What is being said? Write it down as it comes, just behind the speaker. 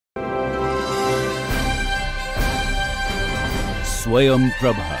Swayam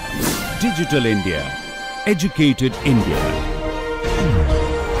Prabha. Digital India. Educated India.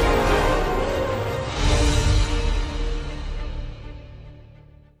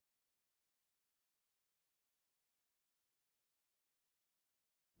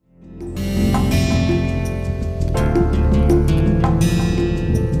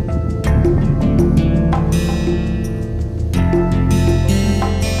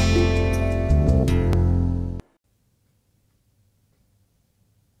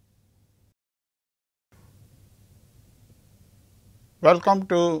 Welcome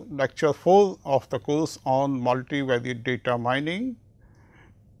to lecture 4 of the course on multivariate data mining,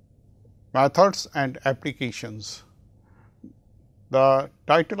 methods and applications. The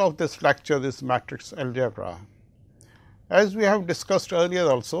title of this lecture is matrix algebra. As we have discussed earlier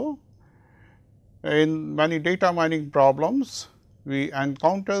also, in many data mining problems, we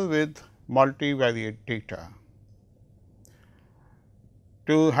encounter with multivariate data.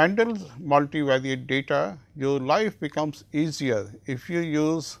 To handle multivariate data, your life becomes easier if you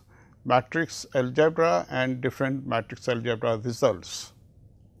use matrix algebra and different matrix algebra results.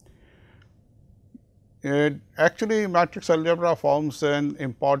 Actually, matrix algebra forms an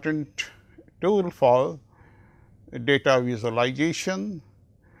important tool for data visualization,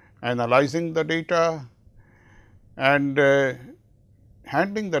 analyzing the data and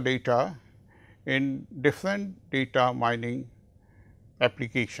handling the data in different data mining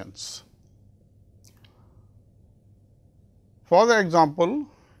applications. For example,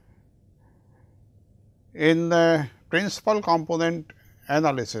 in principal component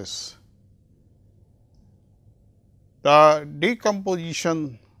analysis, the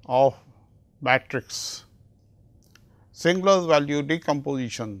decomposition of matrix, singular value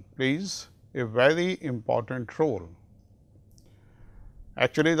decomposition plays a very important role.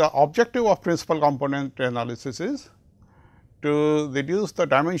 Actually, the objective of principal component analysis is to reduce the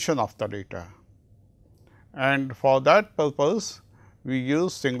dimension of the data, and for that purpose we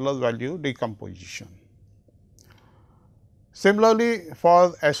use singular value decomposition. Similarly,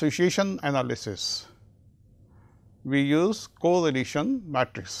 for association analysis, we use correlation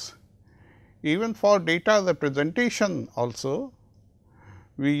matrix. Even for data representation also,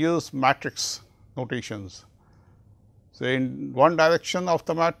 we use matrix notations. So, in one direction of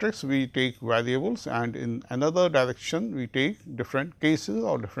the matrix we take variables, and in another direction we take different cases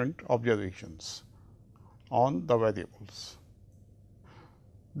or different observations on the variables.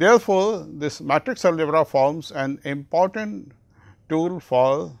 Therefore, this matrix algebra forms an important tool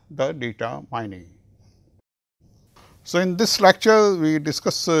for the data mining. So, in this lecture we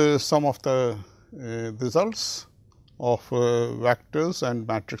discuss some of the results of vectors and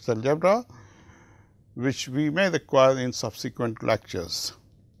matrix algebra, which we may require in subsequent lectures.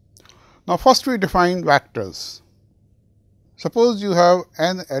 Now, first we define vectors. Suppose you have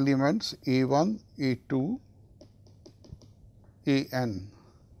n elements a 1, a 2, a n,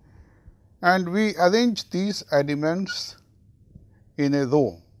 and we arrange these elements in a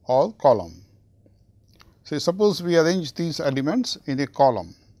row or column. So, suppose we arrange these elements in a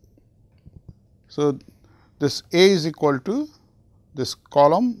column. So, this A is equal to this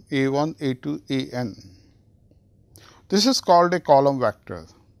column a 1, a 2, a n. This is called a column vector,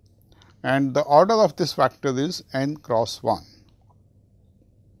 and the order of this vector is n cross 1.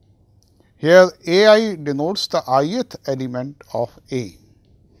 Here a I denotes the ith element of A.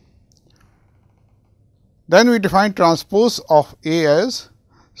 Then we define transpose of A as,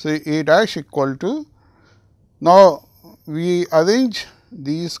 say, A dash equal to, now we arrange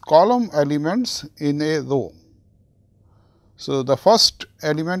these column elements in a row. So, the first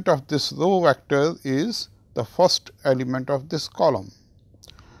element of this row vector is the first element of this column.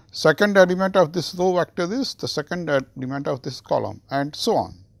 Second element of this row vector is the second element of this column, and so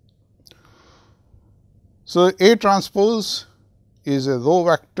on. So, A transpose is a row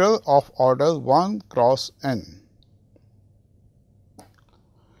vector of order 1 cross n.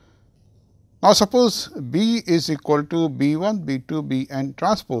 Now, suppose B is equal to B 1, B 2, B n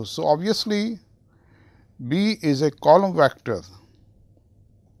transpose. So, obviously, B is a column vector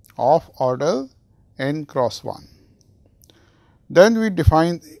of order n cross 1. Then we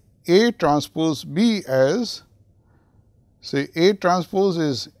define A transpose B as, say, A transpose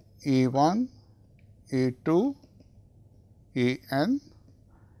is A 1, A 2, A n,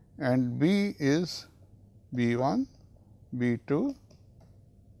 and B is B 1, B 2,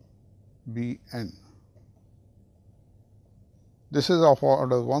 B n. This is of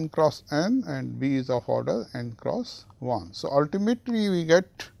order 1 cross n, and B is of order n cross 1. So, ultimately we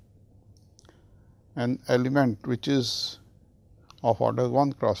get an element which is of order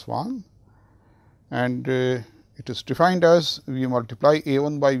 1 cross 1, and it It is defined as we multiply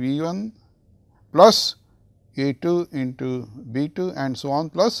A1 by B1 plus A2 into B2 and so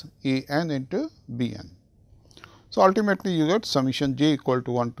on plus AN into Bn. So, ultimately you get summation j equal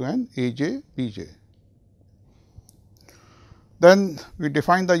to 1 to n Aj Bj. Then we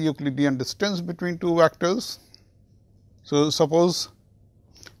define the Euclidean distance between two vectors. So, suppose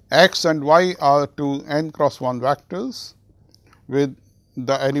x and y are two n cross 1 vectors with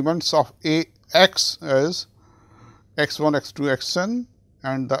the elements of A x as x1, x2, xn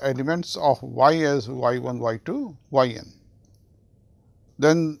and the elements of y as y1, y2, yn.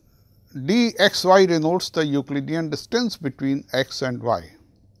 Then dxy denotes the Euclidean distance between x and y.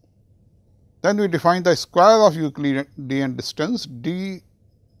 Then we define the square of Euclidean distance dxy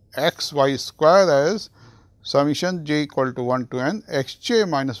square as summation j equal to 1 to n xj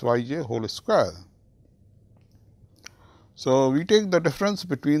minus yj whole square. So, we take the difference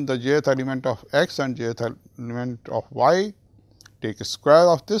between the jth element of x and jth element of y, take a square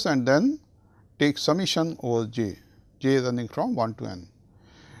of this and then take summation over j running from 1 to n.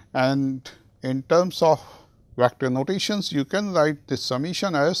 And in terms of vector notations, you can write this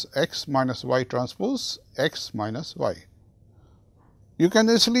summation as x minus y transpose x minus y. You can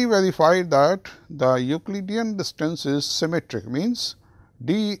easily verify that the Euclidean distance is symmetric, means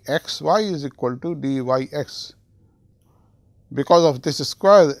dxy is equal to dyx. Because of this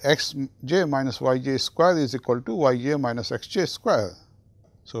square, xj minus yj square is equal to yj minus xj square.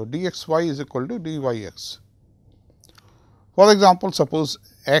 So, dxy is equal to dyx. For example, suppose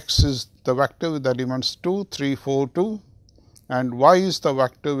x is the vector with elements 2, 3, 4, 2 and y is the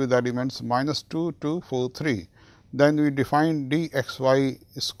vector with elements minus 2, 2, 4, 3. Then we define dxy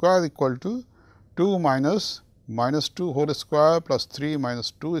square equal to 2 minus 2 whole square plus 3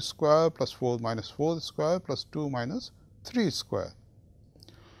 minus 2 square plus 4 minus 4 square plus 2 minus 3 square,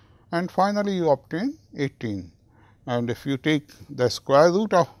 and finally, you obtain 18. And if you take the square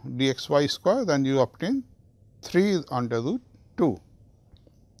root of dxy square, then you obtain 3 under root 2.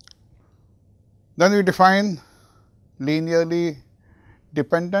 Then we define linearly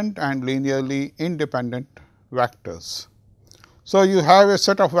dependent and linearly independent vectors. So, you have a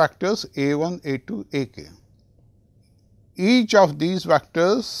set of vectors a1, a2, ak. Each of these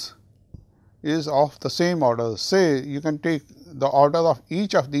vectors is of the same order. Say you can take the order of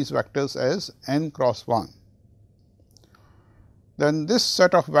each of these vectors as n cross 1. Then this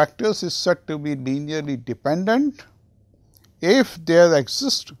set of vectors is said to be linearly dependent if there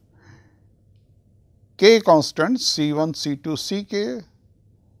exist k constants C1, C2, Ck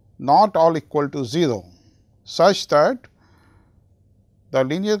not all equal to 0, such that the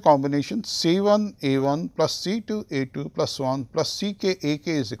linear combination C1 A1 plus C2 A2 plus 1 plus Ck Ak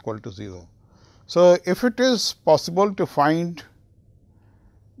is equal to 0. So, if it is possible to find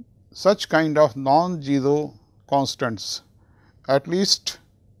such kind of non-zero constants, at least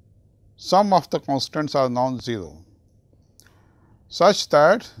some of the constants are non-zero, such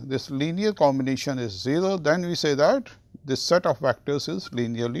that this linear combination is 0, then we say that this set of vectors is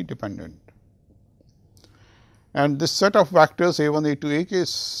linearly dependent. And this set of vectors a1, a2, ak is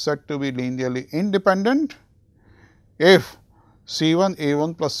said to be linearly independent if C1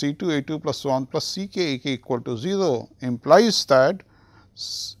 A1 plus C2 A2 plus 1 plus Ck Ak equal to 0 implies that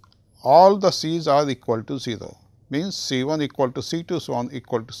all the C's are equal to 0, means C1 equal to C2, so on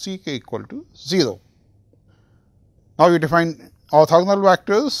equal to Ck equal to 0. Now, we define orthogonal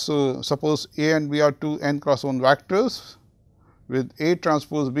vectors. So, suppose A and B are two n cross 1 vectors with A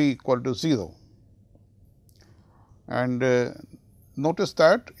transpose B equal to 0. And notice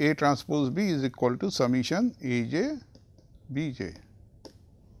that A transpose B is equal to summation Aj Bj.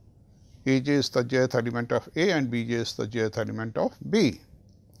 Aj is the jth element of A and Bj is the jth element of B.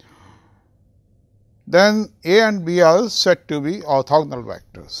 Then A and B are said to be orthogonal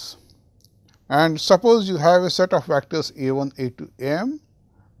vectors. And suppose you have a set of vectors A1, A2, Am,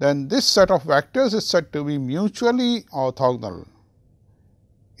 then this set of vectors is said to be mutually orthogonal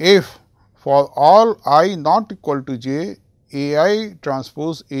if for all I not equal to j, Ai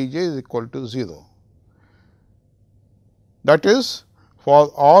transpose Aj is equal to 0. That is, for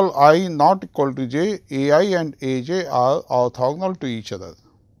all I not equal to j, Ai and Aj are orthogonal to each other.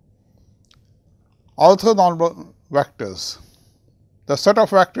 Orthonormal vectors. The set of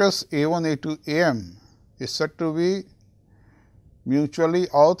vectors A1, A2, Am is said to be mutually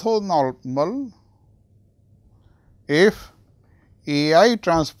orthonormal if Ai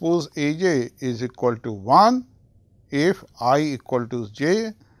transpose Aj is equal to 1 if I equal to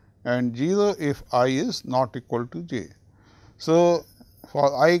j and 0 if I is not equal to j. So,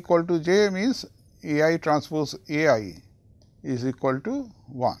 for I equal to j means Ai transpose Ai is equal to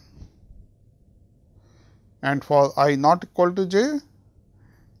 1. and for I not equal to j,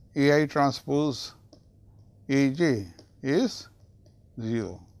 A I transpose A j is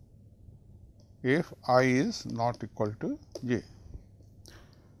 0 if I is not equal to j,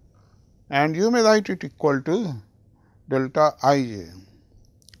 and you may write it equal to delta I j.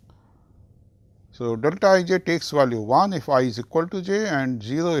 So, delta I j takes value 1 if I is equal to j and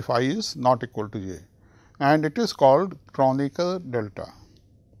 0 if I is not equal to j, and it is called Kronecker delta.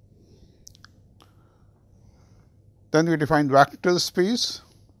 Then we define vector space.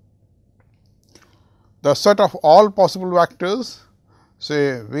 The set of all possible vectors,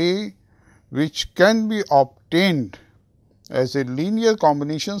 say V, which can be obtained as a linear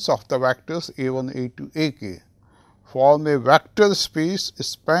combinations of the vectors a1, a2, ak, form a vector space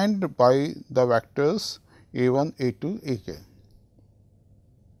spanned by the vectors a1, a2, ak.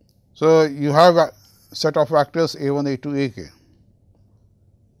 So, you have a set of vectors a1, a2, ak,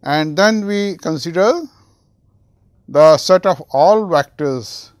 and then we consider the set of all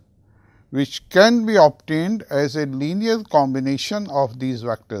vectors which can be obtained as a linear combination of these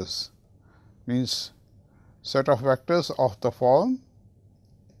vectors, means set of vectors of the form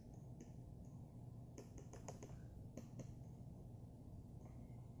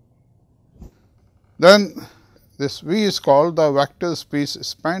then this V is called the vector space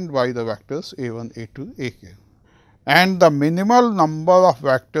spanned by the vectors a1, a2, ak, and the minimal number of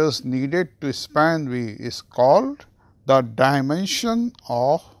vectors needed to span V is called the dimension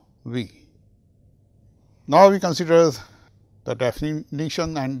of V. Now, we consider the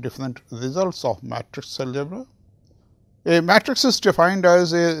definition and different results of matrix algebra. A matrix is defined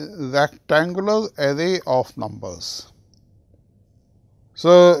as a rectangular array of numbers.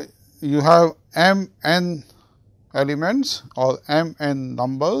 So, you have m n elements or m n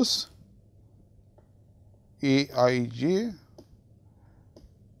numbers a I j,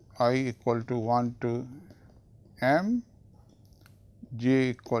 I equal to 1 to m, j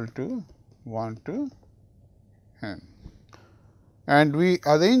equal to 1 to n, and we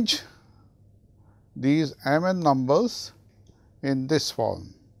arrange these m n numbers in this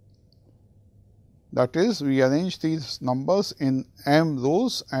form. That is, we arrange these numbers in m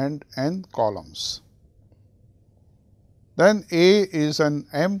rows and n columns. Then A is an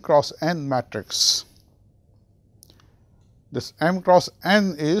m cross n matrix. This m cross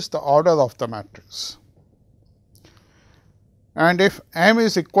n is the order of the matrix, and if m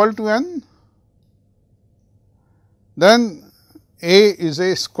is equal to n, then A is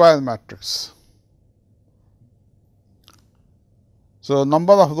a square matrix. So,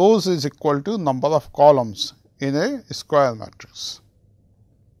 number of rows is equal to number of columns in a square matrix.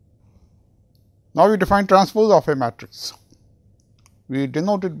 Now, we define transpose of a matrix. We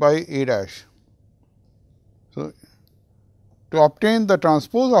denote it by A dash. So, to obtain the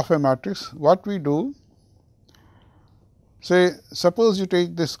transpose of a matrix, what we do? Say, suppose you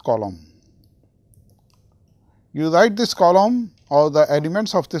take this column. You write this column or the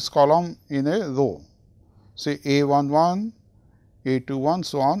elements of this column in a row, say A11, A21,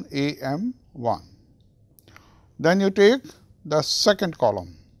 so on AM1. Then you take the second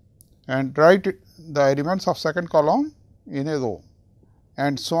column and write the elements of second column in a row,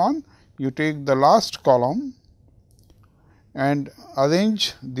 and so on. You take the last column and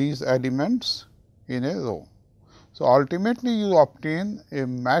arrange these elements in a row. So, ultimately you obtain a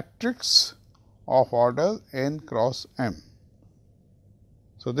matrix of order n cross m.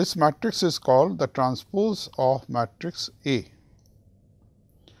 So, this matrix is called the transpose of matrix A.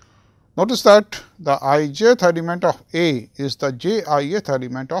 Notice that the ijth element of A is the jith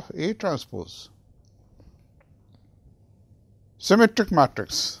element of A transpose. Symmetric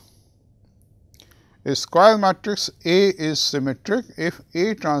matrix. A square matrix A is symmetric if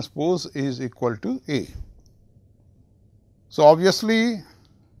A transpose is equal to A. So, obviously,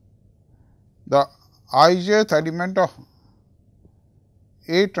 the ijth element of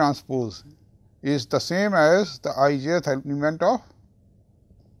A transpose is the same as the ijth element of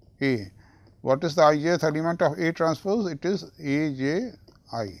A. What is the ijth element of A transpose? It is A j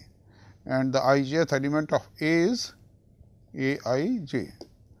I, and the ijth element of A is A I j.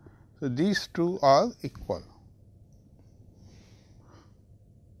 So, these two are equal.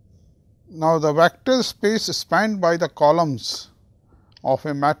 Now, the vector space spanned by the columns of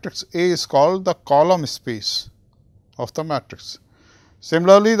a matrix A is called the column space of the matrix.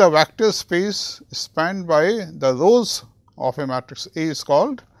 Similarly, the vector space spanned by the rows of a matrix A is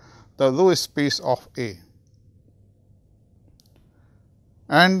called the row space of A.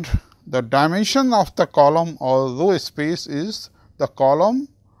 And the dimension of the column or row space is the column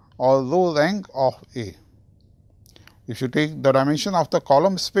or row rank of A. If you take the dimension of the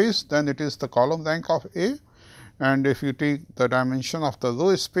column space, then it is the column rank of A. and if you take the dimension of the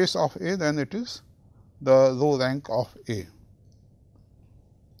row space of A, then it is the row rank of A.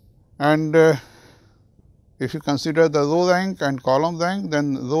 And if you consider the row rank and column rank,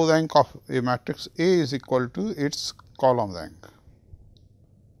 then row rank of a matrix A is equal to its column rank.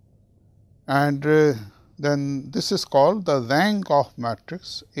 And then this is called the rank of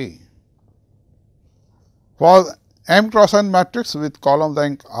matrix A. For m cross n matrix with column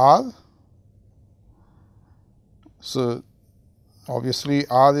rank R, so obviously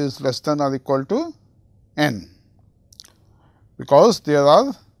R is less than or equal to n, because there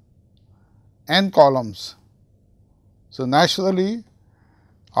are n columns. So, naturally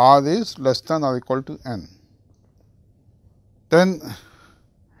R is less than or equal to n. Then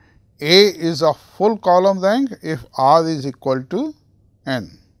A is of full column rank if R is equal to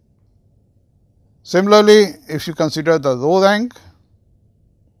n. Similarly, if you consider the row rank,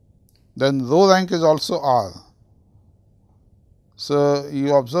 then row rank is also R. So,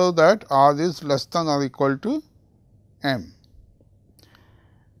 you observe that R is less than or equal to m,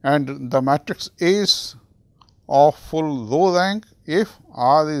 and the matrix A is of full row rank if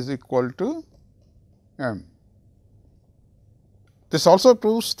R is equal to m. This also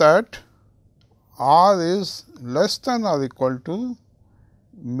proves that R is less than or equal to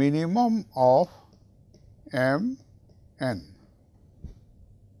minimum of m n.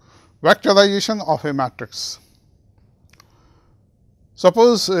 Vectorization of a matrix.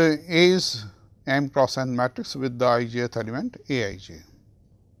 Suppose A is m cross n matrix with the ijth element Aij.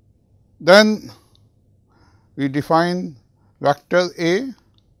 Then we define vector A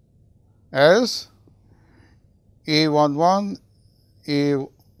as A11,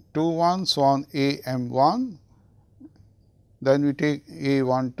 A21, so on AM1. Then we take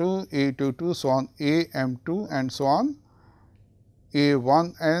A12, A22, so on AM2 and so on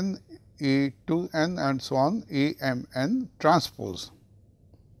A1n, A2n and so on AMN transpose.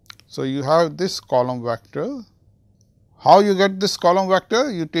 So, you have this column vector. How you get this column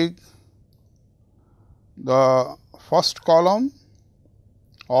vector? You take the first column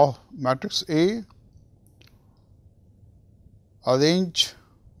of matrix A, arrange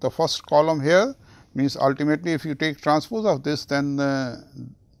the first column here, means ultimately if you take transpose of this, then the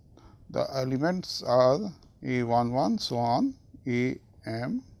elements are A11, so on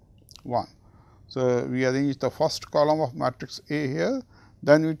AM1. So, we arrange the first column of matrix A here,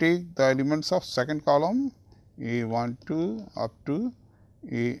 then we take the elements of second column A12 up to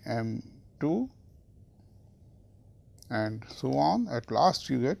AM2 and so on. At last,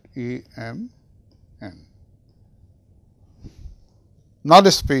 you get AMN.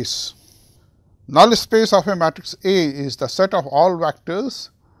 Null space. Null space of a matrix A is the set of all vectors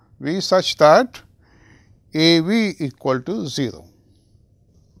V such that AV equal to 0.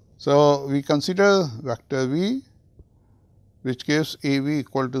 So, we consider vector V which gives AV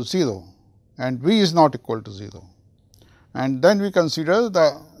equal to 0 and V is not equal to 0, and then we consider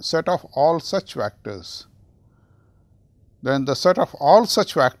the set of all such vectors. Then the set of all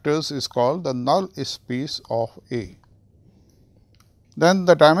such vectors is called the null space of A. Then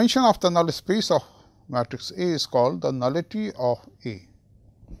the dimension of the null space of matrix A is called the nullity of A.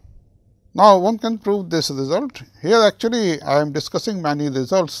 Now, one can prove this result. Here actually I am discussing many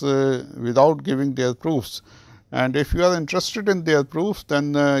results without giving their proofs, and if you are interested in their proofs,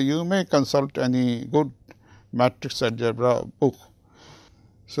 then you may consult any good matrix algebra book.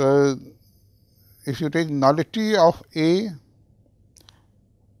 So, if you take nullity of A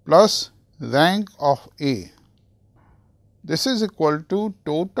plus rank of A, this is equal to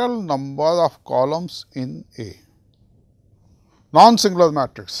total number of columns in A. Non-singular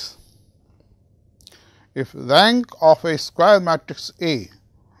matrix. If rank of a square matrix A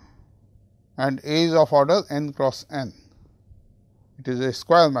and A is of order n cross n, it is a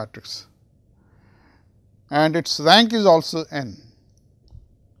square matrix and its rank is also n,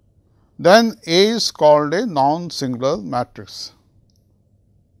 then A is called a non-singular matrix.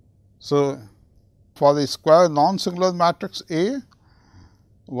 So, for the square non-singular matrix A,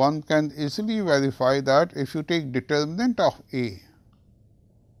 one can easily verify that if you take determinant of A,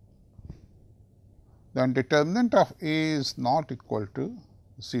 then determinant of A is not equal to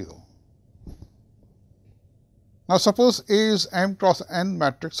 0. Now, suppose A is m cross n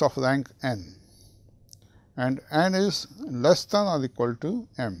matrix of rank n and n is less than or equal to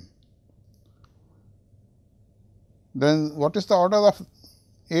m. Then what is the order of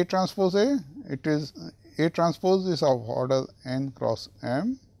A transpose A? It is A transpose is of order n cross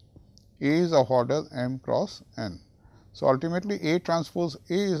m, A is of order m cross n. So, ultimately A transpose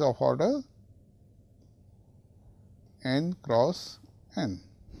A is of order n cross n.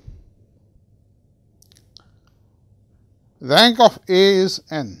 rank of A is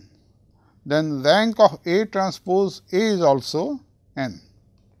n, then rank of A transpose A is also n.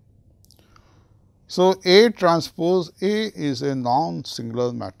 So, A transpose A is a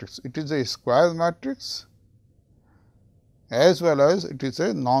non-singular matrix. It is a square matrix as well as it is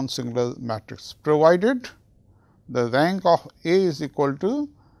a non-singular matrix, provided the rank of A is equal to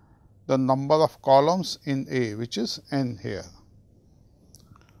the number of columns in A, which is n here.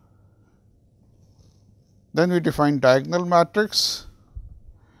 Then we define diagonal matrix.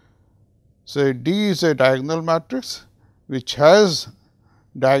 So, D is a diagonal matrix which has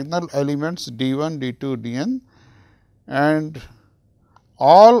diagonal elements d 1, d 2, d n, and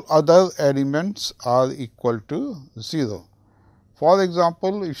all other elements are equal to 0. For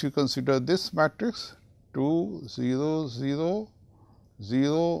example, if you consider this matrix 2, 0, 0,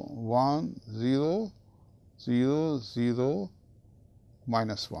 0, 1, 0, 0, 0,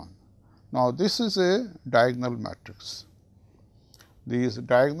 minus 1. Now, this is a diagonal matrix. These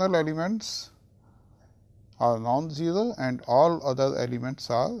diagonal elements are non-zero and all other elements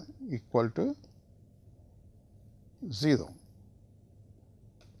are equal to 0.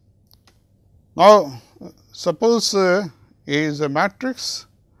 Now, suppose A is a matrix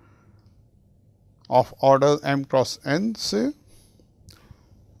of order m cross n, say,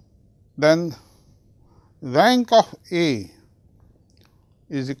 then rank of A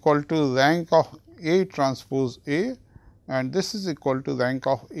is equal to rank of A transpose A, and this is equal to rank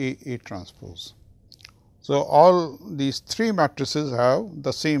of A transpose. So, all these three matrices have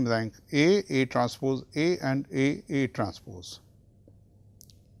the same rank A transpose A and A transpose.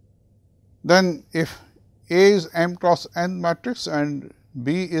 Then, if A is m cross n matrix and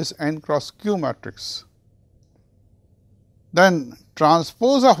B is n cross q matrix, then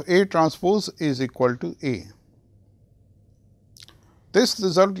transpose of A transpose is equal to A. This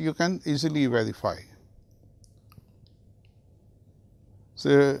result you can easily verify.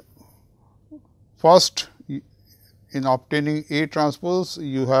 So, first, in obtaining A transpose,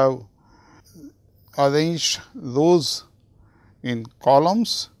 you have arranged rows in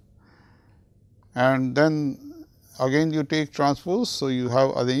columns, and then again you take transpose. So, you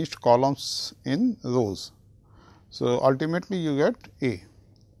have arranged columns in rows. So, ultimately you get A.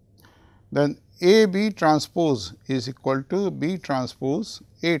 Then A B transpose is equal to B transpose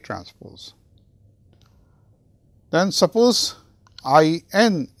A transpose. Then suppose I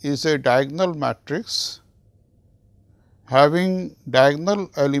n is a diagonal matrix having diagonal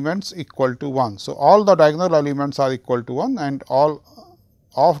elements equal to 1. So, all the diagonal elements are equal to 1 and all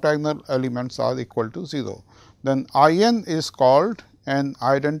off diagonal elements are equal to 0. Then I n is called an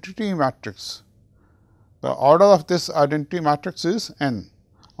identity matrix. The order of this identity matrix is n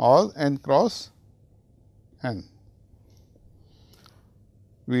or n cross n.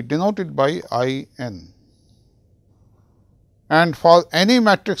 We denote it by I n. And for any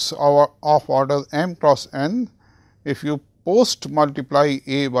matrix of order m cross n, if you post multiply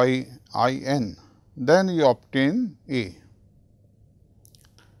A by I n, then you obtain A.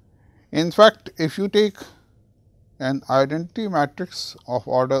 In fact, if you take an identity matrix of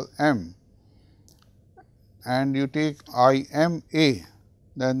order m and you take I m A,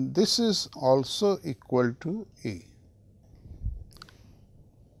 then this is also equal to A.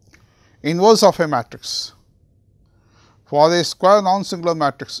 Inverse of a matrix. For a square non-singular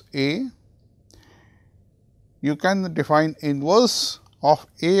matrix A, you can define inverse of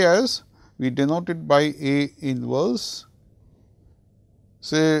A as we denote it by A inverse.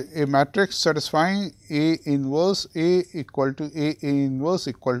 Say a matrix satisfying A inverse A equal to A inverse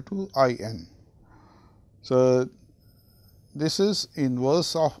equal to I n. So, this is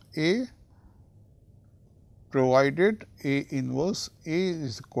inverse of A provided A inverse A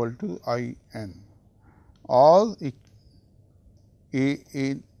is equal to I n, or A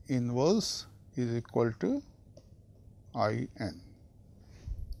inverse is equal to I n.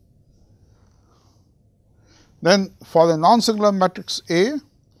 Then, for the non-singular matrix A,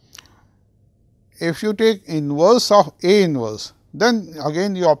 if you take inverse of A inverse, then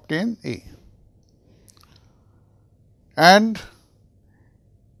again you obtain A, and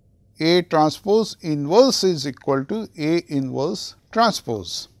A transpose inverse is equal to A inverse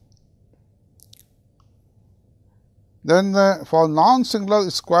transpose. Then, for non-singular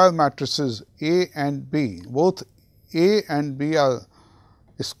square matrices A and B, both A and B are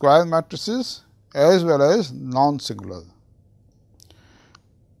square matrices as well as non-singular.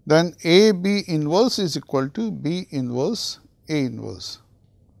 Then, A B inverse is equal to B inverse A inverse.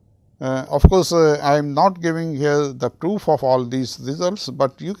 Of course, I am not giving here the proof of all these results,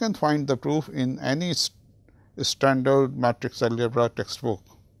 but you can find the proof in any standard matrix algebra textbook.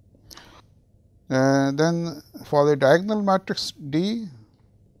 Then for the diagonal matrix D,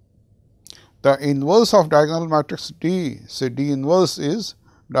 the inverse of diagonal matrix D, say D inverse is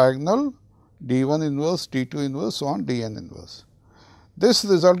diagonal D1 inverse, D2 inverse, so on Dn inverse. This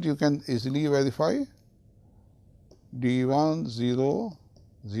result you can easily verify. D1 0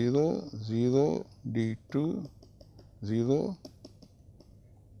 0 0, D2 0,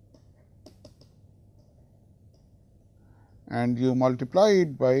 and you multiply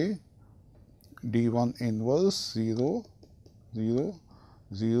it by D1 inverse 0 0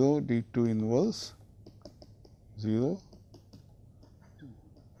 0, D2 inverse 0,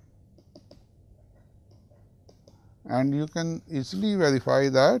 and you can easily verify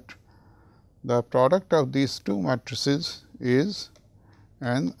that the product of these two matrices is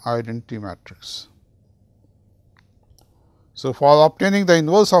an identity matrix. So, for obtaining the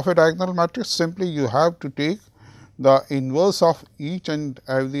inverse of a diagonal matrix, simply you have to take the inverse of each and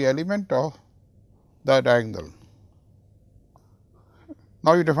every element of the diagonal.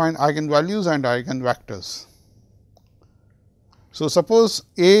 Now, you define eigenvalues and eigenvectors. So, suppose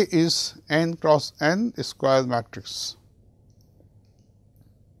A is n cross n square matrix.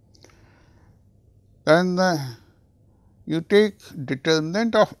 Then you take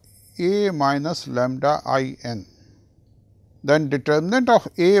determinant of A minus lambda I n. Then determinant of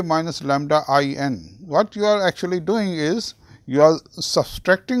A minus lambda I n, what you are actually doing is, you are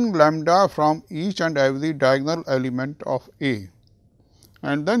subtracting lambda from each and every diagonal element of A,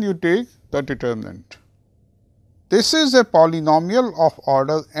 and then you take the determinant. This is a polynomial of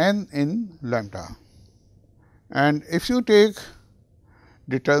order n in lambda, and if you take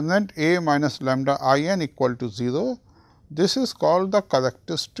determinant A minus lambda I n equal to 0, this is called the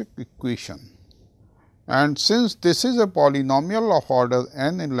characteristic equation. And since this is a polynomial of order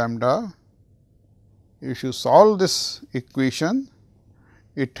n in lambda, if you solve this equation,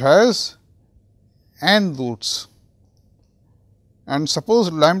 it has n roots, and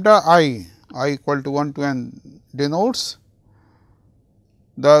suppose lambda I equal to 1 to n denotes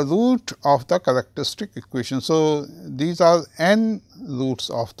the root of the characteristic equation. So, these are n roots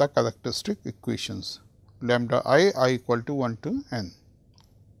of the characteristic equations, lambda I equal to 1 to n.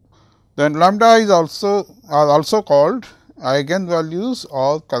 Then lambda is also called eigenvalues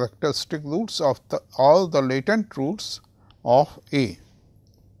or characteristic roots of all the latent roots of A.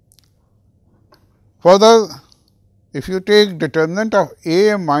 Further, if you take determinant of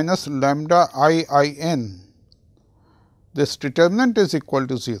A minus lambda I n, this determinant is equal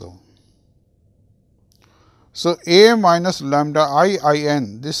to 0. So, A minus lambda I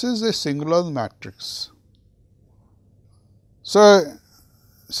n, this is a singular matrix. So,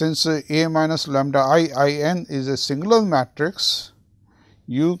 since A minus lambda I n is a singular matrix,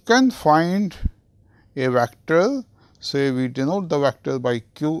 you can find a vector, say we denote the vector by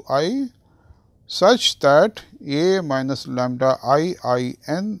Q I, such that A minus lambda I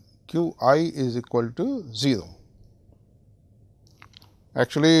n Q I is equal to 0.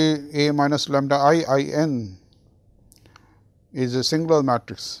 Actually, A minus lambda I n is a singular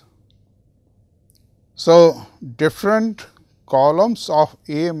matrix. So, different columns of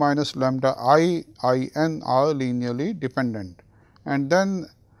A minus lambda I n are linearly dependent, and then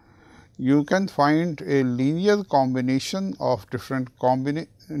you can find a linear combination of different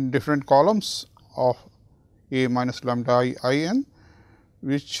columns of A minus lambda I n,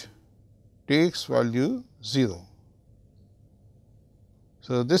 which takes value 0.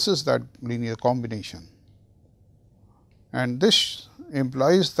 So, this is that linear combination, and this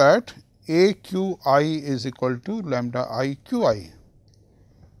implies that A q I is equal to lambda I q I.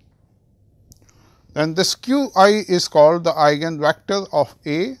 Then this q I is called the eigenvector of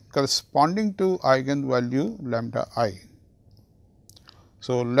A corresponding to eigenvalue lambda I.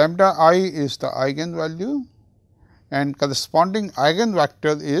 So, lambda I is the eigenvalue and corresponding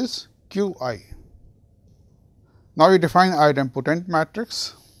eigenvector is q I. Now, we define idempotent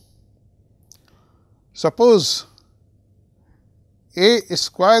matrix. Suppose A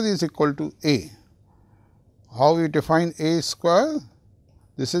square is equal to A. How we define A square?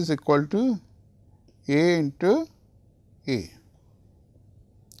 This is equal to A into A,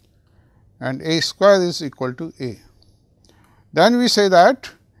 and A square is equal to A. Then we say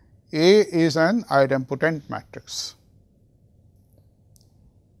that A is an idempotent matrix.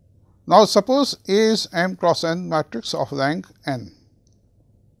 Now, suppose A is m cross n matrix of rank n,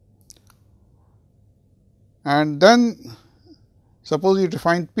 and then suppose you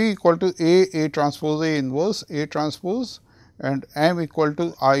define P equal to A transpose A inverse A transpose, and m equal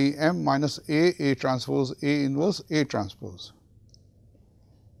to I m minus A transpose A inverse A transpose.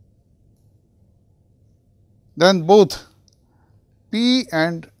 Then both P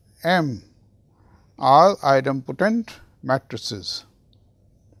and m are idempotent matrices.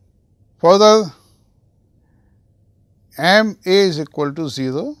 Further, M A is equal to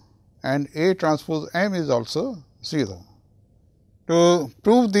 0 and A transpose M is also 0. To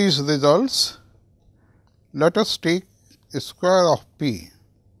prove these results, let us take a square of P,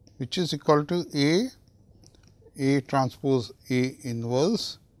 which is equal to A transpose A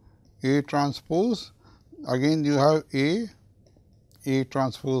inverse, A transpose, again you have A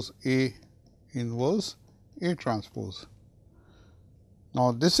transpose A inverse, A transpose.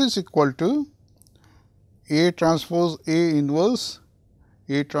 Now, this is equal to A transpose A inverse,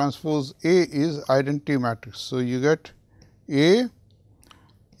 A transpose A is identity matrix. So, you get A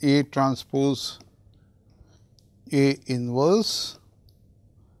transpose A inverse,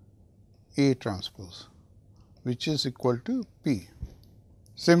 A transpose, which is equal to P.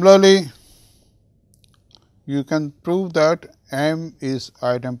 Similarly, you can prove that M is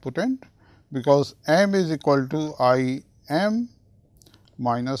idempotent, because M is equal to I M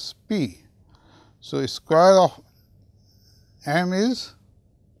minus P. So, square of M is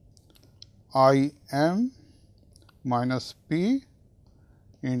I M minus P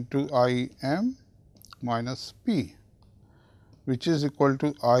into I M minus P, which is equal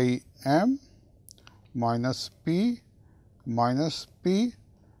to I M minus P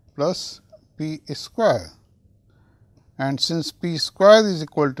plus P square. And since P square is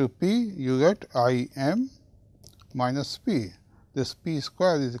equal to P, you get I M minus P. This P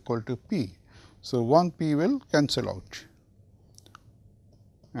square is equal to P. So, one P will cancel out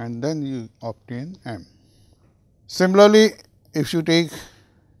and then you obtain M. Similarly, if you take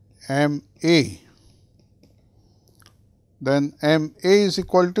M A, then M A is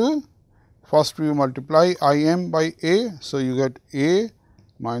equal to, first we multiply I M by A. So, you get A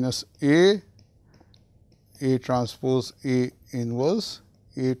minus A transpose A inverse,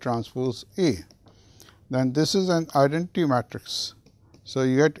 A transpose A. Then this is an identity matrix. So,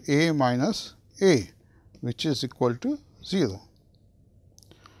 you get A minus A, which is equal to 0.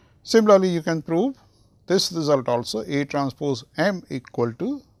 Similarly, you can prove this result also, A transpose M equal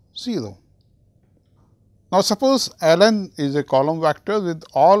to 0. Now, suppose Ln is a column vector with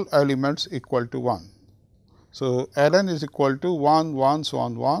all elements equal to 1. So, Ln is equal to 1, 1, so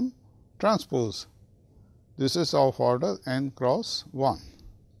on 1 transpose. This is of order n cross 1.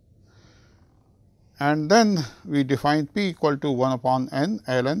 And then we define P equal to 1 upon n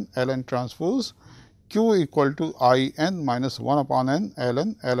ln transpose, Q equal to I n minus 1 upon n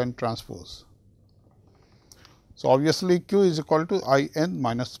ln transpose. So, obviously, Q is equal to I n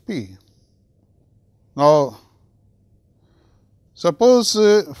minus P. Now, suppose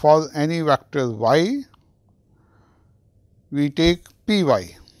for any vector y, we take P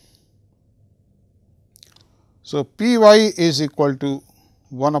y. So, P y is equal to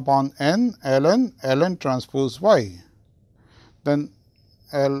 1 upon n ln transpose y. Then,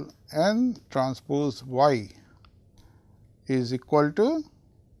 ln transpose y is equal to,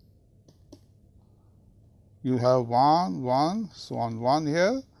 you have 1, 1, so on 1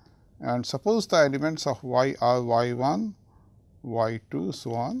 here, and suppose the elements of y are y 1, y 2,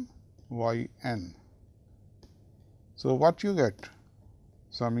 so on y n. So, what you get?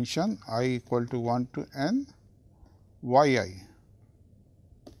 Summation I equal to 1 to n y I,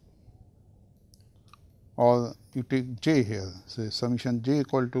 or you take j here. So, summation j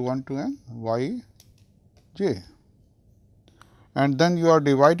equal to 1 to n y j, and then you are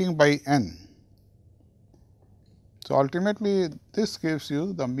dividing by n. So, ultimately this gives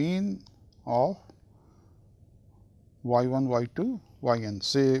you the mean of y 1, y 2, y n,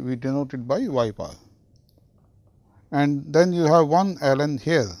 say we denote it by y bar, and then you have one ln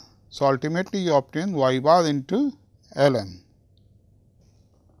here. So, ultimately you obtain y bar into ln.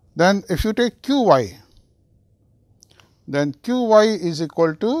 Then if you take q y, then q y is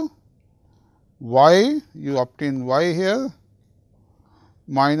equal to y, you obtain y here,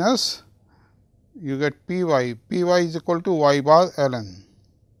 minus you get p y is equal to y bar ln.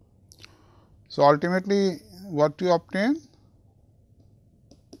 So, ultimately what you obtain?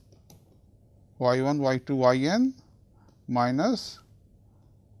 Y 1, y 2, y n minus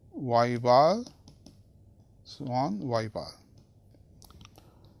y bar, so on y bar.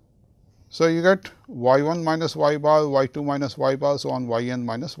 So, you get y 1 minus y bar, y 2 minus y bar, so on y n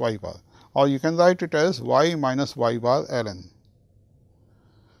minus y bar, or you can write it as y minus y bar ln.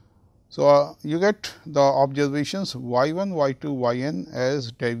 So, you get the observations y 1, y 2, y n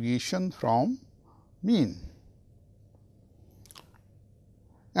as deviation from mean.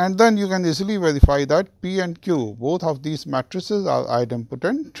 And then you can easily verify that P and Q, both of these matrices are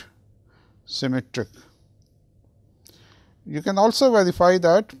idempotent, symmetric. You can also verify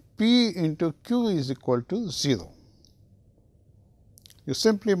that P into Q is equal to 0. You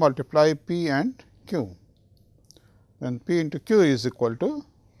simply multiply P and Q, then P into Q is equal to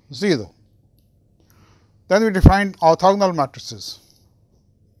 0. Then we define orthogonal matrices.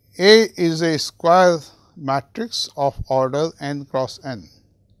 A is a square matrix of order n cross n.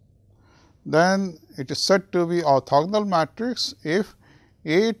 Then it is said to be orthogonal matrix if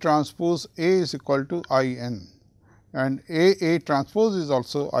A transpose A is equal to I n and A transpose is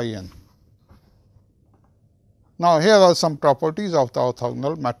also I n. Now, here are some properties of the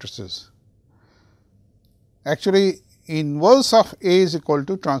orthogonal matrices. Actually, inverse of A is equal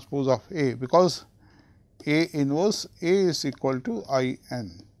to transpose of A, because A inverse A is equal to I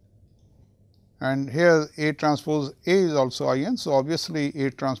n, and here A transpose A is also I n. So, obviously, A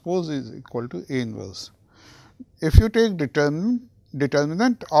transpose is equal to A inverse. If you take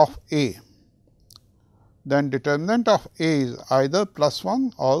determinant of A, then determinant of A is either plus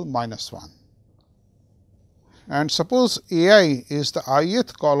 1 or minus 1. And suppose A I is the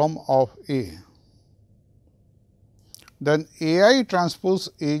ith column of A, then A I transpose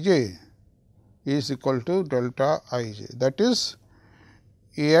A j is equal to delta I j. That is,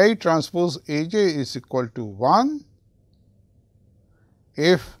 A I transpose A j is equal to 1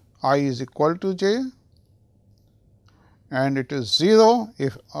 if I is equal to j, and it is 0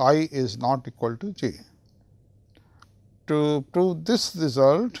 if I is not equal to j. To prove this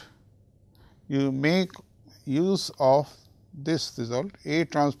result, you make use of this result A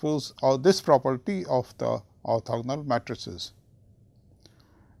transpose, or this property of the orthogonal matrices,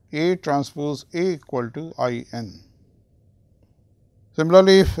 A transpose A equal to I n.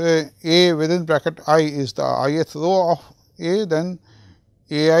 Similarly, if A within bracket I is the ith row of A, then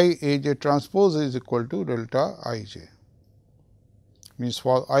A I A j transpose is equal to delta I j. Means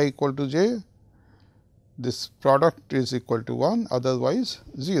for I equal to j, this product is equal to 1, otherwise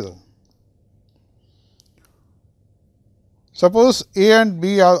 0. Suppose A and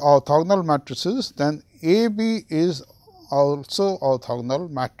B are orthogonal matrices, then A B is also orthogonal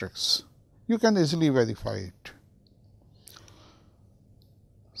matrix. You can easily verify it.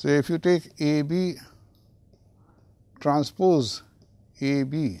 So, if you take A B transpose A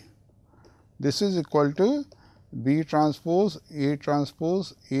B, this is equal to B transpose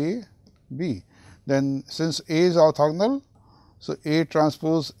A B. Then, since A is orthogonal, so A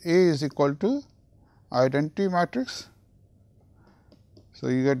transpose A is equal to identity matrix. So,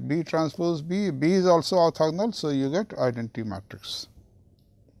 you get B transpose B, B is also orthogonal. So, you get identity matrix.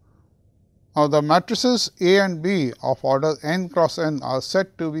 Now, the matrices A and B of order n cross n are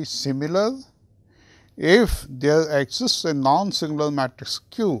said to be similar if there exists a non-singular matrix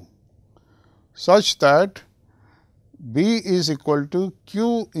Q such that B is equal to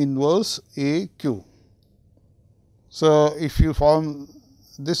Q inverse A Q. So, if you form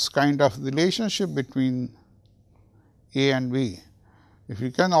this kind of relationship between A and B, if you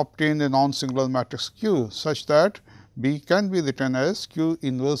can obtain a non-singular matrix Q such that B can be written as Q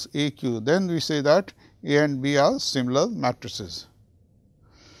inverse A Q, then we say that A and B are similar matrices.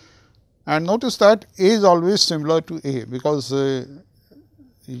 And notice that A is always similar to A, because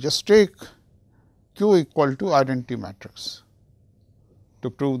you just take Q equal to identity matrix to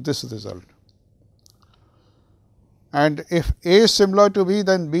prove this result. And if A is similar to B,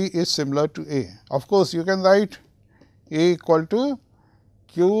 then B is similar to A. Of course, you can write A equal to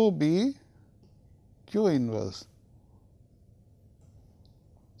Q B Q inverse.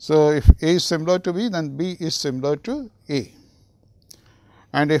 So, if A is similar to B, then B is similar to A.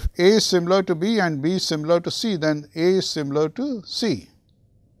 And if A is similar to B and B is similar to C, then A is similar to C.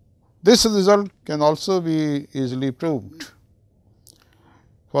 This result can also be easily proved.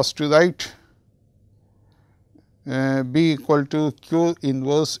 First, you write B equal to Q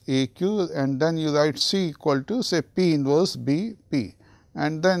inverse A Q, and then you write C equal to, say, P inverse B P,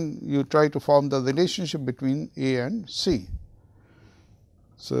 and then you try to form the relationship between A and C.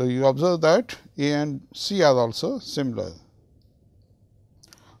 So, you observe that A and C are also similar.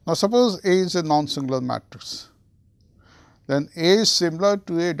 Now, suppose A is a non-singular matrix, then A is similar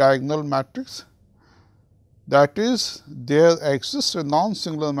to a diagonal matrix, that is, there exists a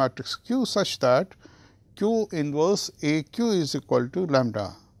non-singular matrix Q such that Q inverse A Q is equal to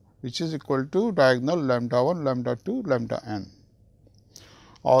lambda, which is equal to diagonal lambda 1, lambda 2, lambda n,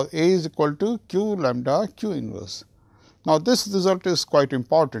 or A is equal to Q lambda Q inverse. Now, this result is quite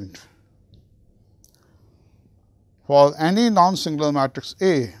important. For any non-singular matrix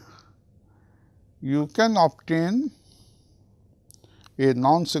A, you can obtain a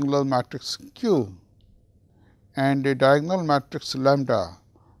non-singular matrix Q and a diagonal matrix lambda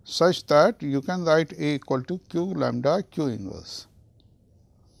such that you can write A equal to Q lambda Q inverse.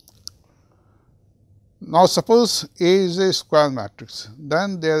 Now, suppose A is a square matrix,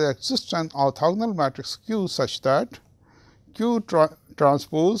 then there exists an orthogonal matrix Q such that Q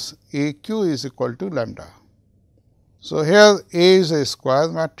transpose A Q is equal to lambda. So, here A is a square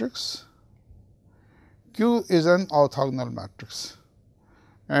matrix, Q is an orthogonal matrix,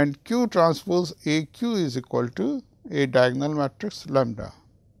 and Q transpose A Q is equal to a diagonal matrix lambda,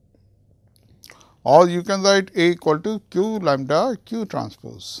 or you can write A equal to Q lambda Q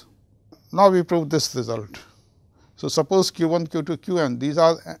transpose. Now, we prove this result. So, suppose Q1, Q2, Qn, these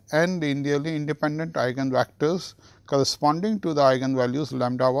are n linearly independent eigenvectors corresponding to the eigenvalues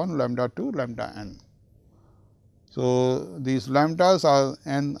lambda 1, lambda 2, lambda n. So, these lambdas are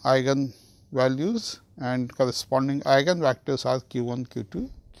n eigenvalues and corresponding eigenvectors are Q1, Q2,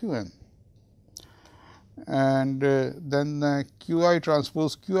 Qn. And then Qi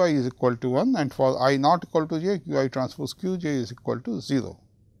transpose Qi is equal to 1, and for I not equal to j, Qi transpose Qj is equal to 0.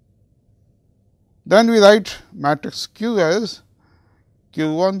 Then we write matrix Q as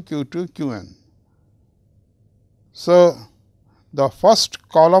Q1, Q2, Qn. So, the first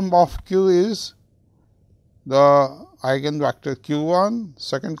column of Q is the eigenvector Q1,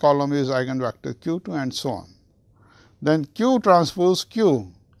 second column is eigenvector Q2 and so on. Then Q transpose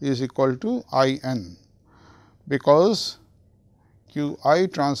Q is equal to In, because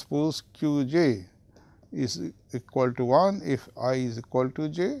Qi transpose Qj is equal to 1 if I is equal to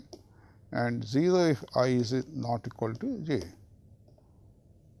j, and 0 if I is not equal to j.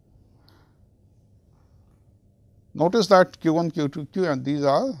 Notice that Q1, Q2, Qn, these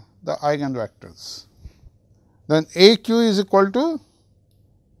are the eigenvectors. Then Aq is equal to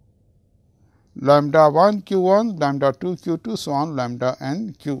lambda 1 Q1, lambda 2 Q2, so on lambda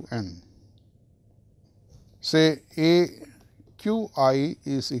n Qn. Say A Qi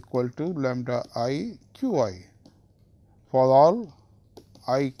is equal to lambda I Qi for all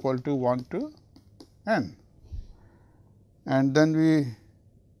I equal to 1 to n, and then we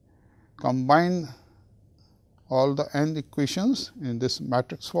combine all the n equations in this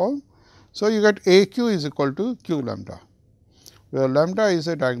matrix form. So, you get A q is equal to q lambda, where lambda is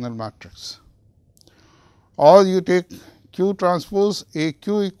a diagonal matrix, or you take q transpose A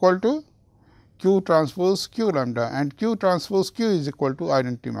q equal to q transpose q lambda, and q transpose q is equal to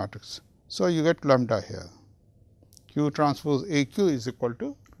identity matrix. So, you get lambda here. Q transpose A q is equal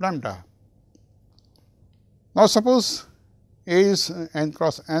to lambda. Now, suppose A is n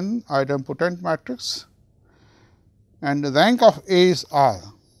cross n idempotent matrix and the rank of A is R,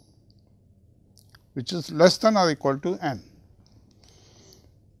 which is less than or equal to n.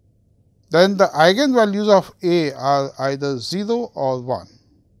 Then the eigenvalues of A are either 0 or 1.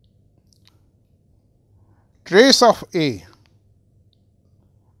 Trace of A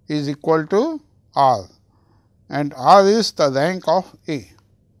is equal to R, and R is the rank of A.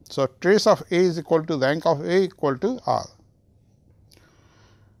 So, trace of A is equal to rank of A equal to R.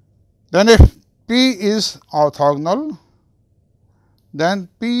 Then if P is orthogonal, then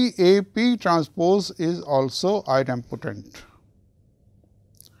P A P transpose is also idempotent,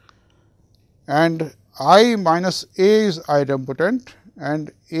 and I minus A is idempotent,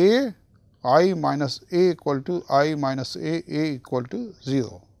 and A I minus A equal to I minus A equal to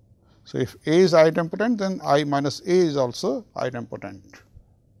 0. So, if A is idempotent, then I minus A is also idempotent.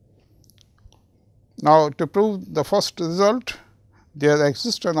 Now, to prove the first result, there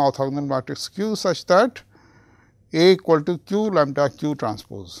exists an orthogonal matrix Q such that A equal to Q lambda Q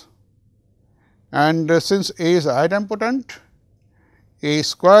transpose, and since A is idempotent, A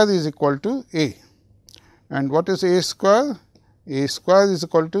square is equal to A, and what is A square? A square is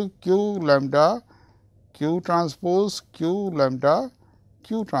equal to Q lambda Q transpose Q lambda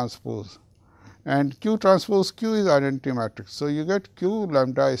Q transpose, and Q transpose Q is identity matrix. So, you get Q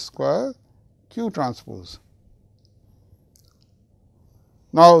lambda square Q transpose.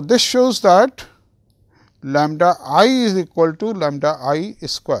 Now, this shows that lambda I is equal to lambda I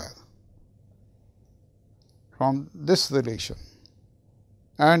square from this relation,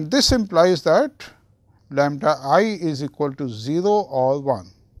 and this implies that lambda I is equal to 0 or 1,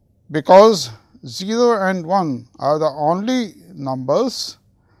 because 0 and 1 are the only numbers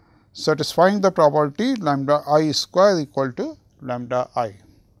satisfying the property lambda I square equal to lambda I.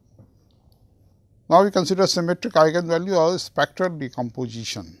 Now, we consider symmetric eigenvalue or spectral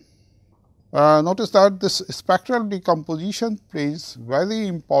decomposition. Notice that this spectral decomposition plays very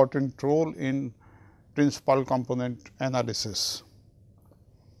important role in principal component analysis.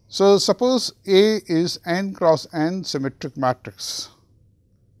 So, suppose A is n cross n symmetric matrix,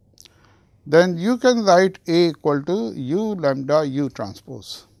 then you can write A equal to u lambda u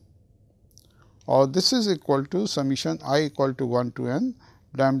transpose, or this is equal to summation I equal to 1 to n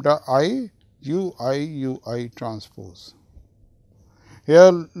lambda I ui transpose.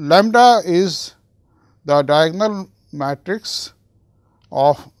 Here lambda is the diagonal matrix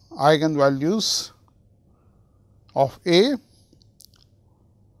of eigenvalues of A,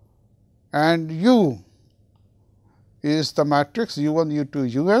 and U is the matrix U1,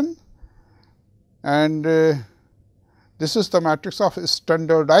 U2, Un, and this is the matrix of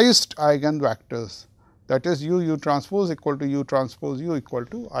standardized eigenvectors, that is U transpose equal to U transpose U equal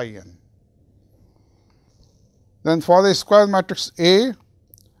to In. Then for the square matrix A,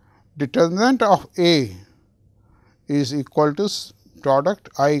 determinant of A is equal to product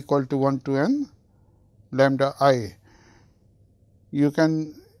I equal to 1 to n lambda I. You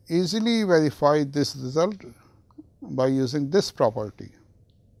can easily verify this result by using this property,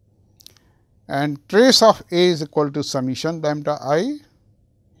 and trace of A is equal to summation lambda I,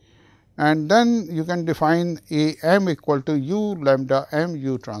 and then you can define A m equal to U lambda m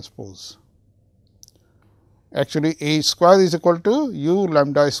U transpose. Actually, A square is equal to U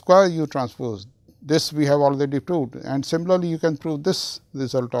lambda square U transpose. This we have already proved, and similarly you can prove this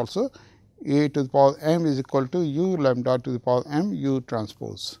result also. A to the power m is equal to U lambda to the power m U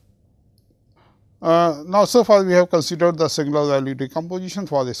transpose. Now, so far we have considered the singular value decomposition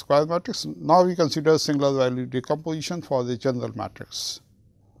for the square matrix. Now, we consider singular value decomposition for the general matrix.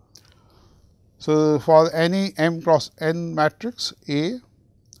 So, for any m cross n matrix A,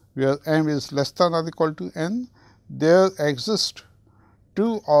 where m is less than or equal to n, there exist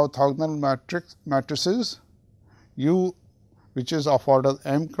two orthogonal matrices U, which is of order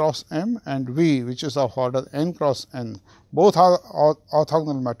m cross m, and V, which is of order n cross n. Both are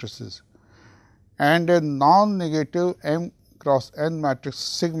orthogonal matrices, and a non-negative m cross n matrix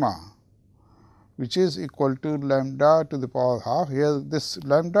sigma, which is equal to lambda to the power half. Here this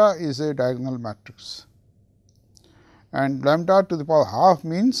lambda is a diagonal matrix, and lambda to the power half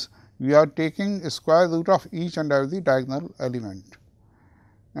means we are taking a square root of each and every diagonal element,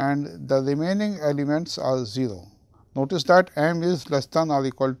 and the remaining elements are 0. Notice that m is less than or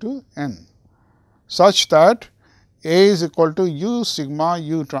equal to n, such that A is equal to U sigma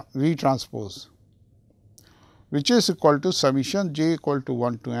U V transpose, which is equal to summation j equal to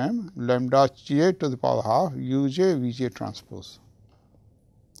 1 to m lambda j to the power half U j V j transpose.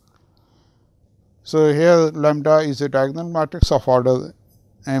 So, here lambda is a diagonal matrix of order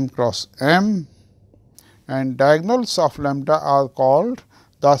m cross m, and diagonals of lambda are called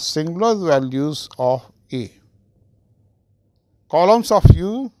the singular values of A. Columns of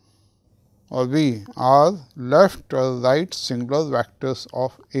U or V are left or right singular vectors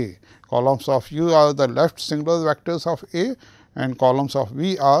of A. Columns of U are the left singular vectors of A, and columns of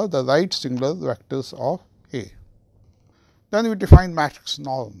V are the right singular vectors of A. Then we define matrix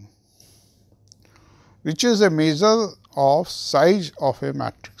norm, which is a measure of size of a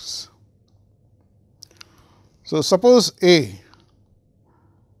matrix. So, suppose A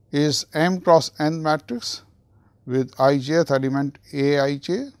is m cross n matrix with ijth element A I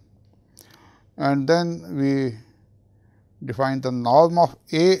j, and then we define the norm of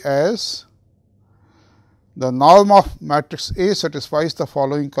A as the norm of matrix A satisfies the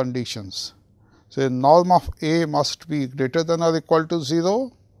following conditions. So, norm of A must be greater than or equal to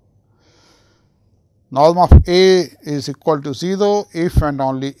 0. Norm of A is equal to 0 if and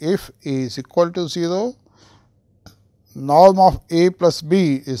only if A is equal to 0. Norm of A plus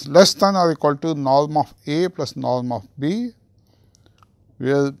B is less than or equal to norm of A plus norm of B,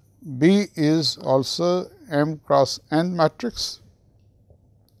 where B is also m cross n matrix.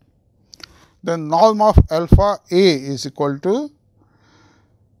 Then norm of alpha A is equal to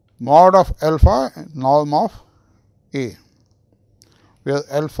mod of alpha norm of A, where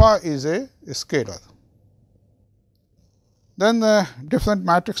alpha is a scalar. Then the different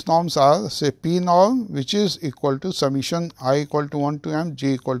matrix norms are, say, P norm, which is equal to summation I equal to 1 to m,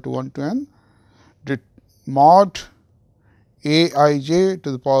 j equal to 1 to n, mod A I j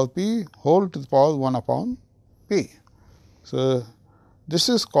to the power p whole to the power 1 upon p. So, this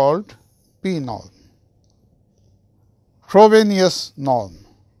is called P norm. Frobenius norm,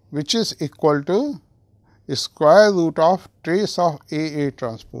 which is equal to square root of trace of A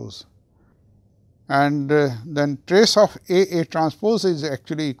transpose, and then trace of A transpose is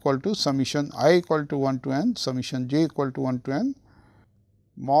actually equal to summation I equal to 1 to n, summation j equal to 1 to n,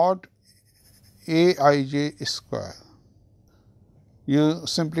 mod A I j square. You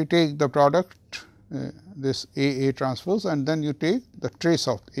simply take the product this A transpose, and then you take the trace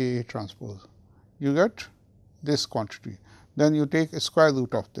of A transpose, you get this quantity. Then you take a square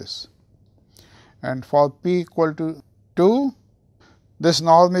root of this, and for p equal to 2, this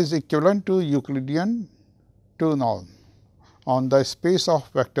norm is equivalent to Euclidean 2 norm, on the space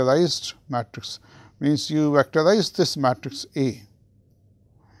of vectorized matrix, means you vectorize this matrix A,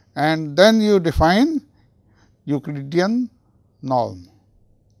 and then you define Euclidean norm.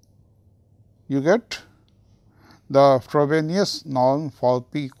 You get the Frobenius norm for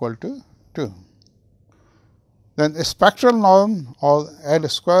p equal to 2. Then a spectral norm or L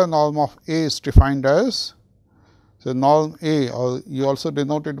square norm of A is defined as, so norm A, or you also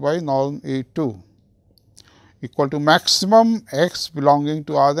denote it by norm A2, equal to maximum x belonging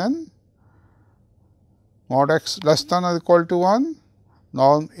to Rn, mod x less than or equal to 1,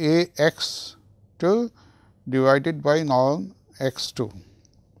 norm A x 2 divided by norm x 2.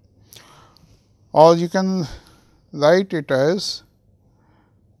 Or you can write it as,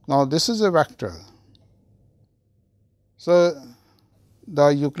 now this is a vector. So, the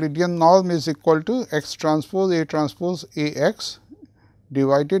Euclidean norm is equal to x transpose A x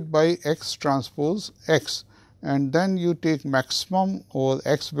divided by x transpose x, and then you take maximum over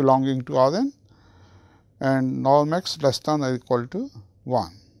x belonging to Rn and norm x less than or equal to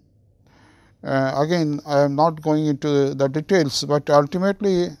 1. Again, I am not going into the details, but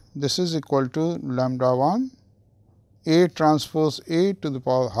ultimately this is equal to lambda 1 A transpose A to the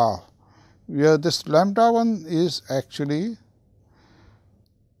power half, where this lambda 1 is actually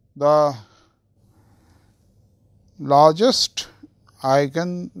the largest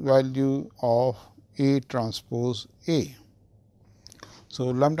eigenvalue of A transpose A. So,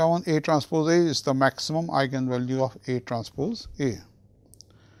 lambda 1 A transpose A is the maximum eigenvalue of A transpose A.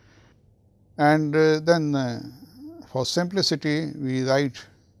 And then for simplicity, we write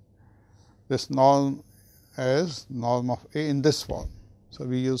this norm as norm of A in this form. So,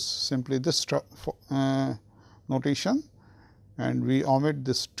 we use simply this notation and we omit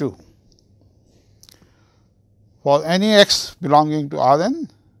this 2. For any x belonging to Rn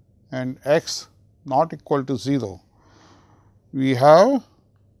and x not equal to 0, we have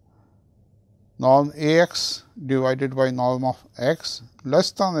norm A x divided by norm of x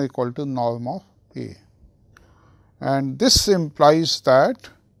less than or equal to norm of A. And this implies that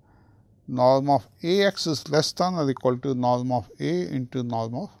norm of A x is less than or equal to norm of A into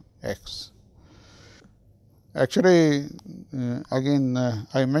norm of x. Actually, again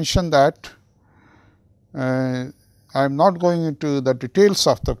I mentioned that I am not going into the details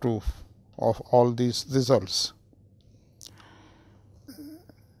of the proof of all these results.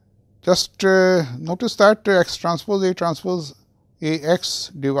 Just notice that x transpose A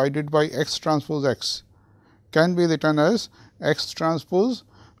x divided by x transpose x can be written as x transpose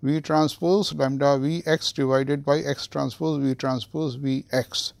V transpose lambda V x divided by x transpose V transpose V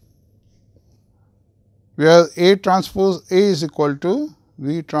x, where A transpose A is equal to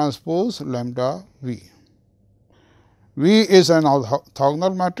V transpose lambda V. V is an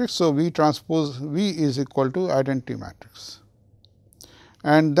orthogonal matrix. So, V transpose V is equal to identity matrix.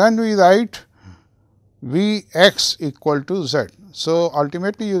 And then we write V x equal to Z. So,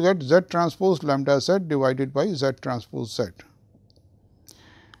 ultimately you get Z transpose lambda Z divided by Z transpose Z.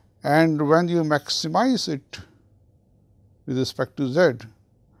 And when you maximize it with respect to Z,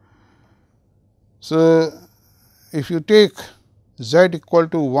 so if you take Z equal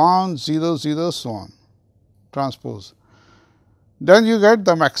to 1, 0, 0, so on transpose, then you get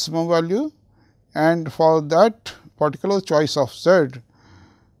the maximum value, and for that particular choice of Z,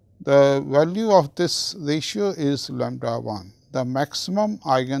 the value of this ratio is lambda 1, the maximum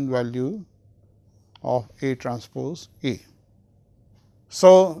eigenvalue of A transpose A.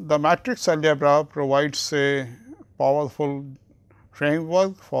 So, the matrix algebra provides a powerful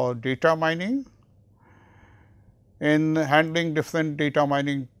framework for data mining. In handling different data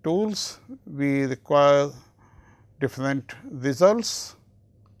mining tools, we require different results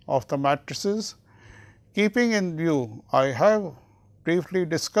of the matrices. Keeping in view, I have briefly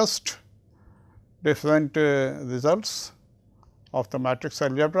discussed different results of the matrix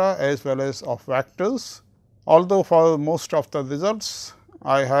algebra as well as of vectors. Although for most of the results,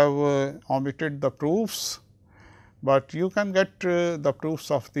 I have omitted the proofs, but you can get the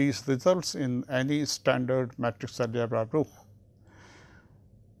proofs of these results in any standard matrix algebra proof.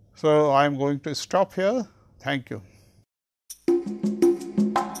 So, I am going to stop here. Thank you.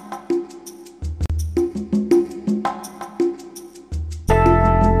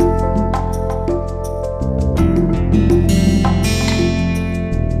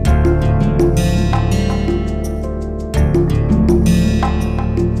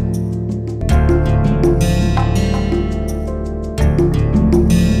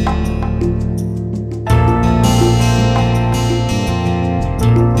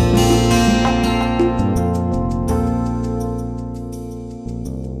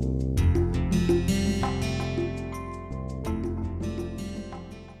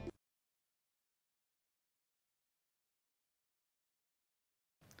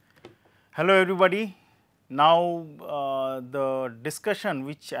 Hello everybody. Now the discussion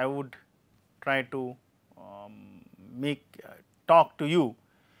which I would try to make talk to you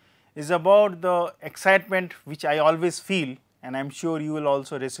is about the excitement which I always feel, and I am sure you will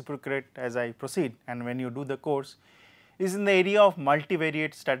also reciprocate as I proceed and when you do the course, is in the area of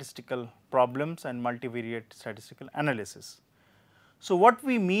multivariate statistical problems and multivariate statistical analysis. So, what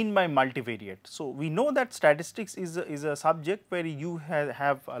we mean by multivariate? So, we know that statistics is a subject where you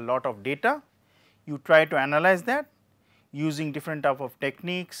have a lot of data, you try to analyze that using different type of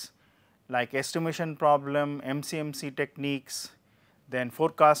techniques like estimation problem, MCMC techniques, then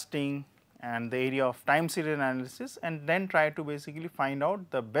forecasting and the area of time series analysis, and then try to basically find out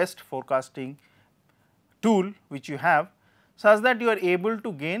the best forecasting tool which you have, such that you are able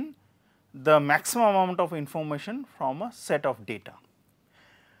to gain the maximum amount of information from a set of data.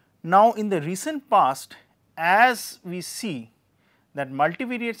 Now, in the recent past, as we see that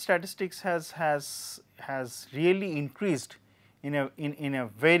multivariate statistics has really increased in a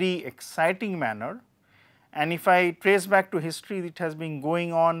very exciting manner, and if I trace back to history, it has been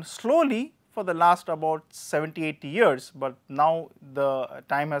going on slowly for the last about 70-80 years, but now the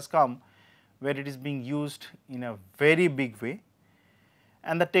time has come where it is being used in a very big way,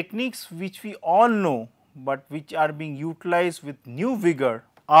 and the techniques which we all know, but which are being utilized with new vigor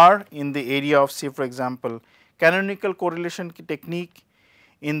are in the area of, say for example, canonical correlation technique,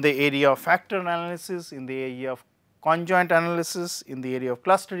 in the area of factor analysis, in the area of conjoint analysis, in the area of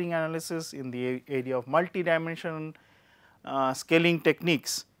clustering analysis, in the area of multi-dimensional scaling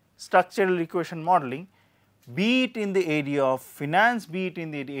techniques, structural equation modeling, be it in the area of finance, be it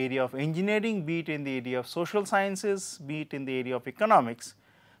in the area of engineering, be it in the area of social sciences, be it in the area of economics,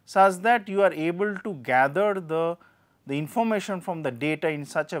 such that you are able to gather the information from the data in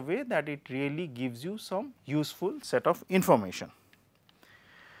such a way that it really gives you some useful set of information.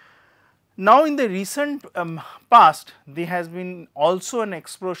 Now, in the recent past, there has been also an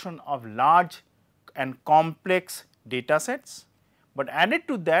explosion of large and complex data sets, but added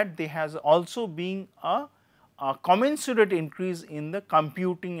to that there has also been a commensurate increase in the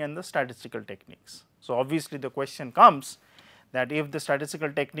computing and the statistical techniques. So, obviously, the question comes that if the statistical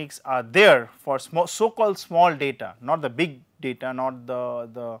techniques are there for so called small data, not the big data, not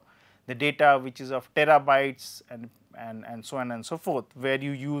the data which is of terabytes and so on and so forth, where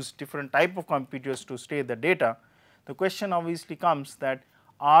you use different type of computers to store the data, the question obviously comes that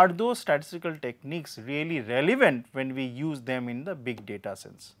are those statistical techniques really relevant when we use them in the big data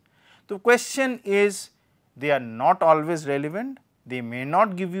sense? The question is, they are not always relevant, they may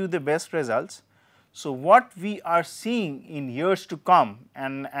not give you the best results. So, what we are seeing in years to come,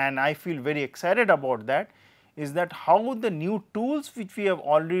 and I feel very excited about that, is that how the new tools which we have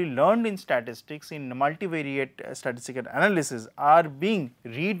already learned in statistics, in multivariate statistical analysis, are being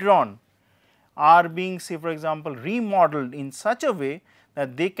redrawn, are being, say for example, remodeled in such a way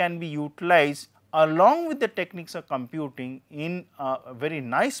that they can be utilized along with the techniques of computing in a very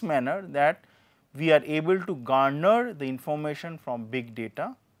nice manner, that we are able to garner the information from big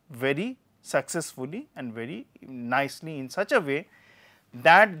data very successfully and very nicely in such a way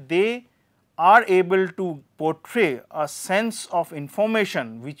that they are able to portray a sense of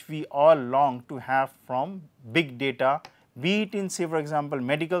information which we all long to have from big data, be it in, say for example,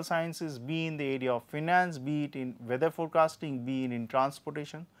 medical sciences, be in the area of finance, be it in weather forecasting, be it in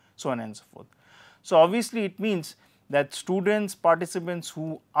transportation, so on and so forth. So, obviously, it means that students, participants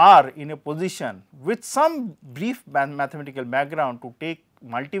who are in a position with some brief mathematical background to take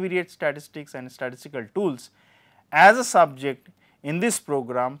multivariate statistics and statistical tools as a subject in this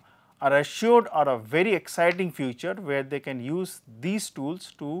program are assured of a very exciting future, where they can use these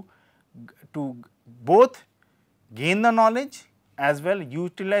tools to both gain the knowledge as well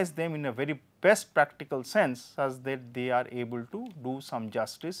utilize them in a very best practical sense, such that they are able to do some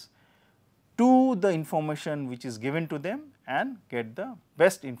justice to the information which is given to them and get the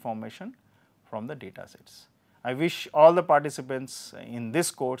best information from the data sets. I wish all the participants in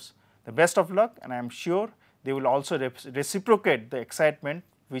this course the best of luck, and I am sure they will also reciprocate the excitement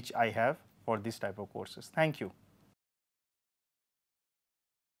which I have for this type of courses. Thank you.